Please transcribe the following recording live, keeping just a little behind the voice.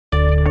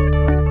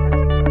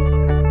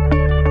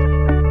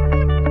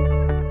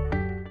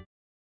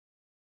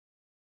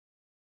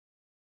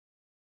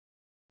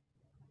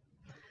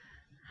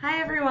Hi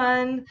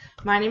everyone,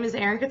 my name is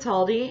Erin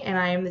Cataldi and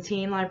I am the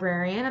teen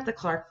librarian at the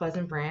Clark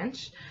Pleasant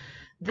branch.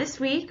 This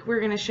week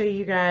we're going to show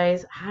you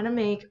guys how to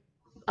make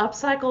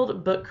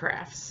upcycled book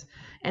crafts,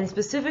 and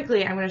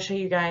specifically I'm going to show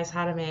you guys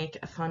how to make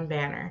a fun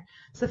banner.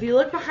 So if you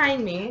look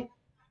behind me,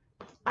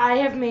 I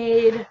have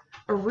made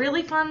a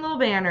really fun little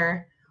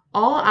banner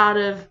all out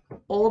of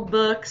old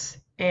books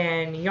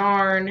and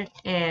yarn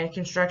and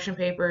construction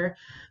paper.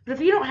 But if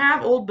you don't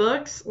have old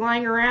books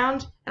lying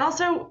around, and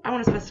also I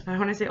want to specify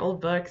when I say old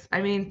books,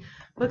 I mean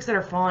books that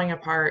are falling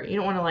apart. You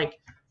don't want to like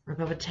rip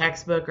up a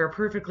textbook or a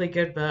perfectly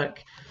good book.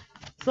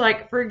 So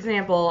like for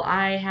example,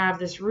 I have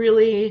this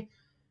really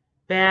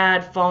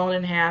bad fallen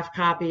in half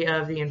copy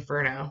of the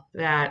Inferno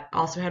that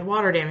also had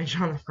water damage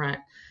on the front,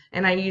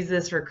 and I use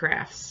this for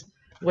crafts.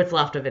 What's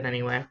left of it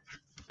anyway.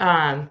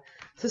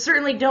 So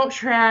certainly don't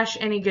trash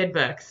any good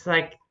books.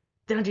 Like,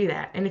 don't do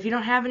that. And if you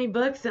don't have any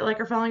books that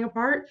like are falling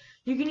apart,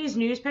 you can use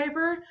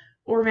newspaper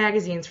or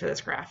magazines for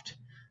this craft.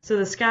 So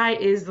the sky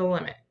is the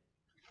limit.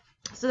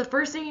 So the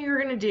first thing you're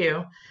going to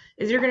do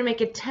is you're going to make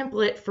a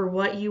template for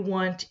what you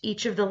want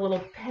each of the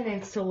little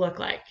pennants to look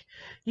like.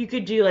 You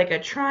could do like a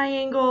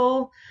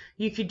triangle.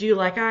 You could do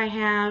like I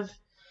have.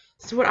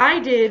 So what I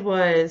did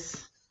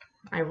was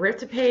I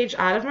ripped a page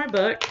out of my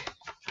book,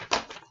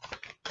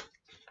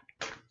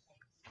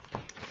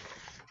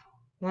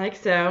 like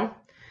so,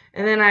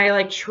 and then I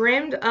like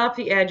trimmed up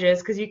the edges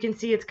because you can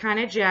see it's kind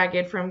of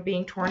jagged from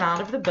being torn out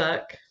of the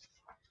book.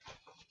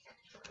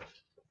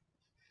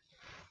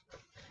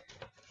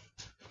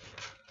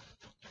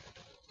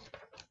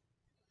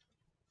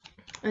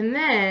 And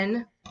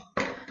then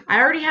I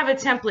already have a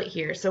template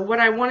here, so what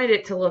I wanted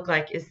it to look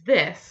like is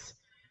this,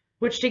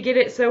 which to get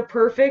it so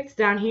perfect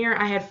down here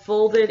I had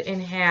folded in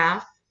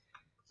half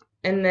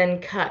and then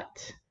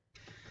cut.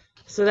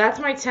 So that's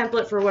my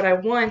template for what I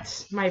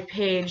want my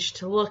page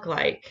to look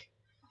like.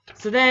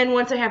 So then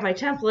once I have my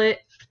template,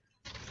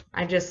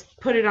 I just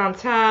put it on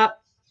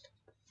top.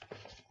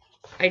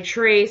 I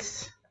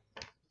trace,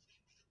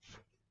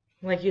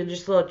 like you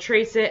just little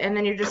trace it, and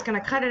then you're just going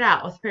to cut it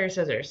out with a pair of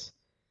scissors.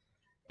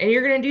 And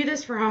you're going to do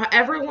this for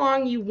however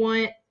long you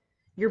want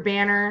your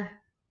banner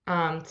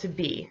to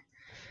be.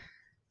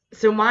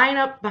 So mine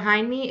up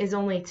behind me is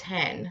only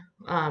 10.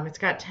 It's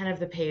got 10 of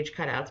the page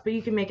cutouts, but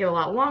you can make it a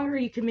lot longer.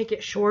 You can make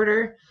it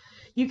shorter.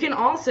 You can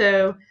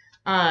also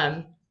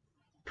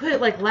put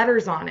like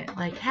letters on it,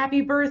 like happy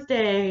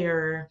birthday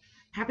or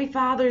happy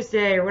Father's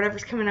Day or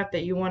whatever's coming up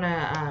that you want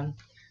to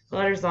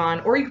letters on.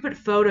 Or you can put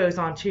photos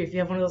on too. If you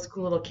have one of those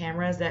cool little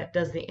cameras that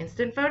does the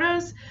instant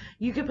photos,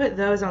 you could put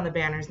those on the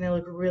banners and they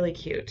look really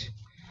cute.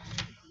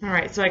 All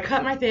right, so I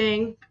cut my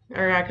thing,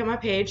 or I cut my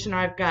page, and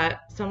I've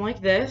got some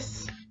like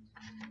this.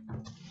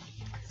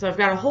 So I've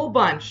got a whole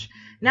bunch.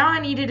 Now I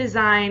need to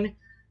design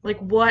like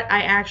what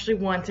I actually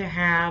want to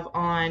have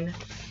on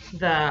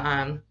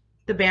the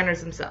banners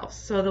themselves.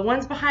 So the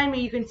ones behind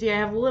me, you can see I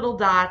have little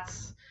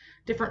dots,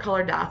 different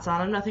colored dots on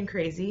them, nothing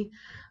crazy.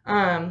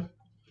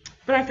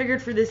 But I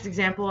figured for this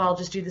example, I'll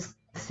just do this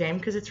the same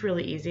because it's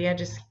really easy. I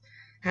just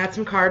had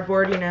some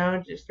cardboard, you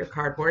know, just your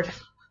cardboard,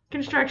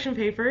 construction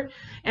paper,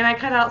 and I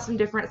cut out some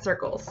different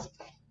circles.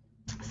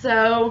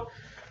 So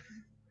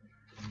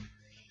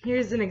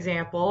here's an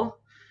example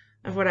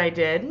of what I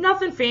did.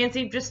 Nothing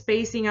fancy, just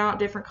spacing out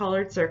different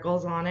colored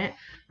circles on it.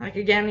 Like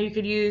again, you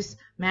could use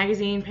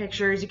magazine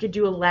pictures, you could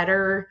do a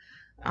letter,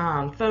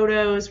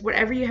 photos,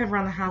 whatever you have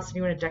around the house and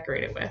you want to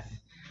decorate it with.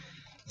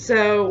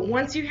 So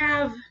once you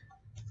have,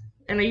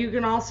 and you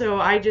can also,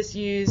 I just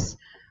use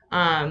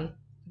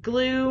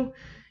glue.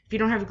 If you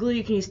don't have glue,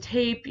 you can use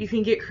tape. You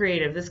can get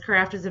creative. This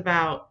craft is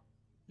about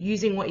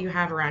using what you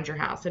have around your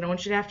house. I don't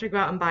want you to have to go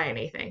out and buy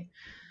anything.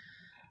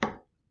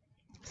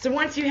 So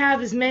once you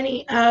have as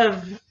many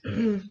of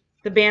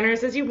the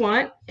banners as you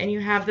want, and you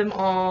have them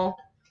all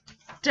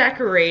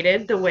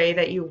decorated the way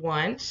that you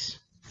want,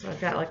 so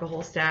I've got like a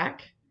whole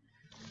stack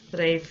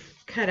that I've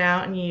cut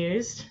out and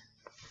used.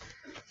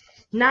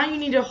 Now you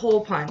need to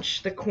hole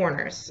punch the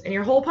corners, and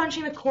you're hole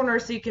punching the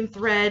corners so you can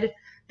thread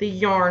the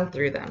yarn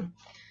through them.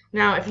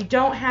 Now if you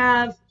don't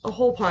have a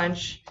hole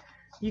punch,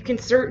 you can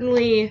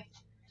certainly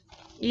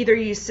either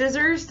use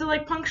scissors to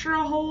like puncture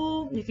a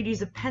hole, you could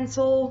use a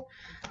pencil.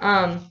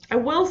 I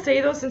will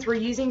say though, since we're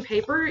using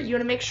paper, you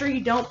want to make sure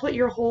you don't put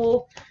your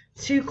hole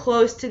too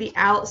close to the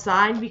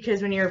outside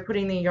because when you're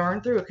putting the yarn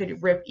through, it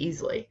could rip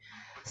easily.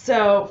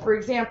 So for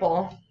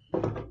example,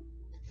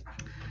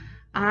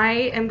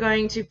 I am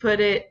going to put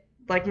it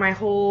like my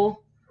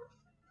hole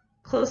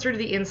closer to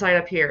the inside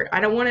up here.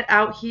 I don't want it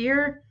out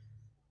here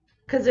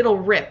because it'll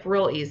rip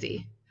real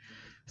easy.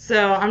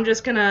 So I'm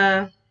just doing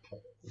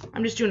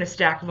a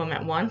stack of them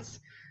at once,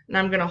 and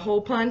I'm gonna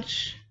hole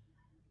punch.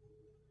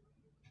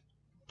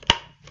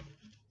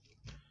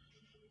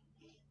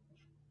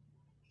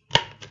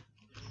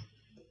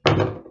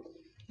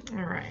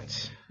 All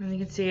right, and you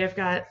can see I've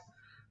got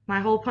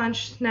my hole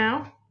punch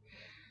now.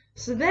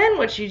 So then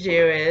what you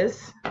do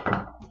is,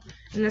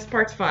 and this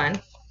part's fun,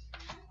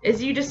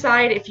 is you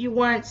decide if you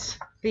want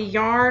the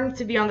yarn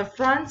to be on the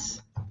front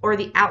or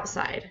the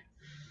outside.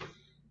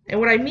 And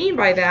what I mean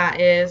by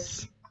that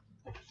is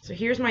So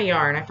here's my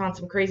yarn. I found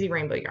some crazy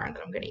rainbow yarn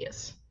that I'm going to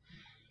use.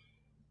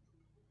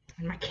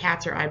 And my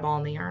cats are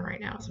eyeballing the yarn right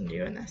now as I'm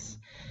doing this.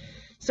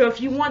 So if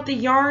you want the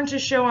yarn to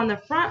show on the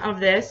front of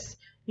this,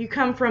 you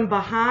come from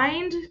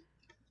behind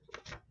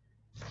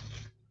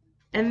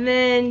and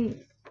then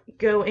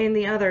go in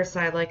the other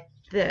side like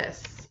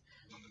this.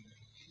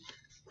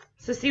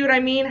 So see what I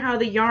mean? How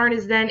the yarn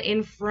is then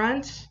in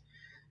front?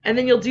 And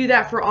then you'll do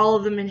that for all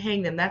of them and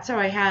hang them. That's how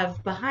I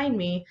have behind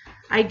me.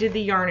 I did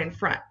the yarn in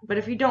front. But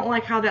if you don't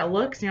like how that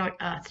looks and you're like,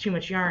 oh, it's too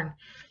much yarn,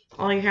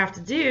 all you have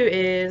to do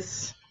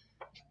is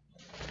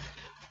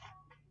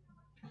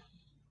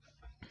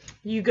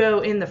you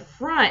go in the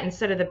front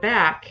instead of the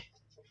back.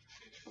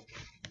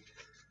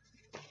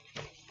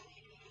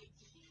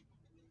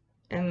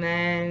 And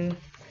then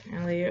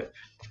alley-oop.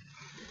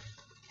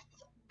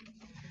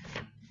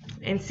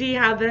 And see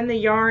how then the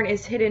yarn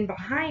is hidden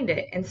behind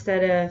it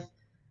instead of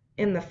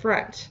in the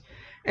front.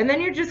 And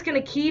then you're just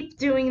going to keep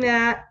doing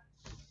that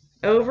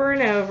over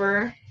and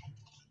over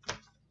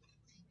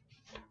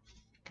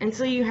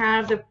until you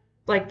have the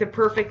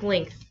perfect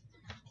length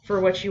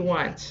for what you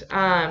want.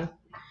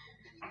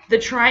 The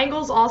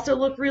triangles also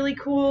look really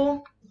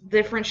cool,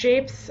 different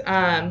shapes.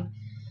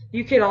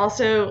 You could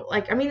also,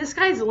 the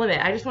sky's the limit.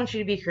 I just want you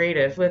to be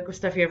creative with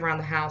stuff you have around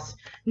the house.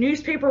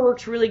 Newspaper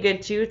works really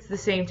good too. It's the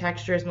same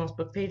texture as most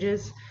book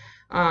pages.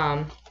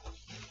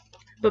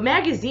 But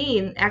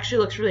magazine actually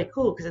looks really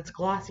cool because it's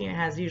glossy and it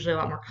has usually a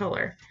lot more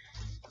color.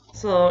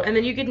 So, and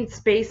then you can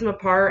space them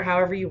apart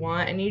however you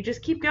want, and you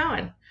just keep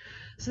going.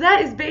 So that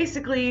is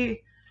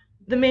basically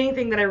the main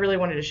thing that I really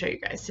wanted to show you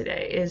guys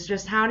today, is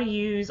just how to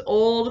use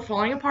old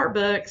falling apart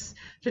books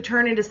to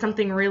turn into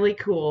something really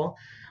cool.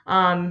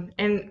 And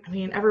I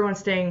mean, everyone's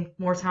staying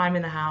more time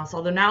in the house,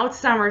 although now it's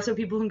summer so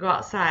people can go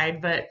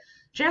outside, but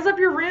jazz up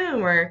your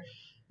room, or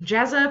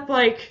jazz up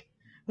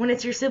when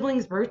it's your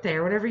sibling's birthday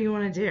or whatever you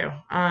want to do.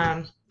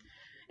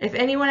 If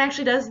anyone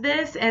actually does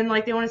this and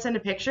they want to send a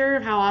picture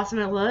of how awesome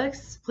it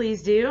looks,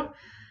 please do.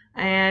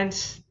 And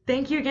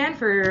thank you again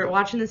for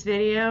watching this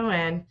video.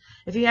 And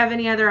if you have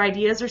any other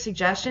ideas or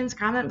suggestions,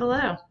 comment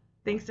below.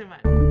 Thanks so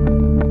much.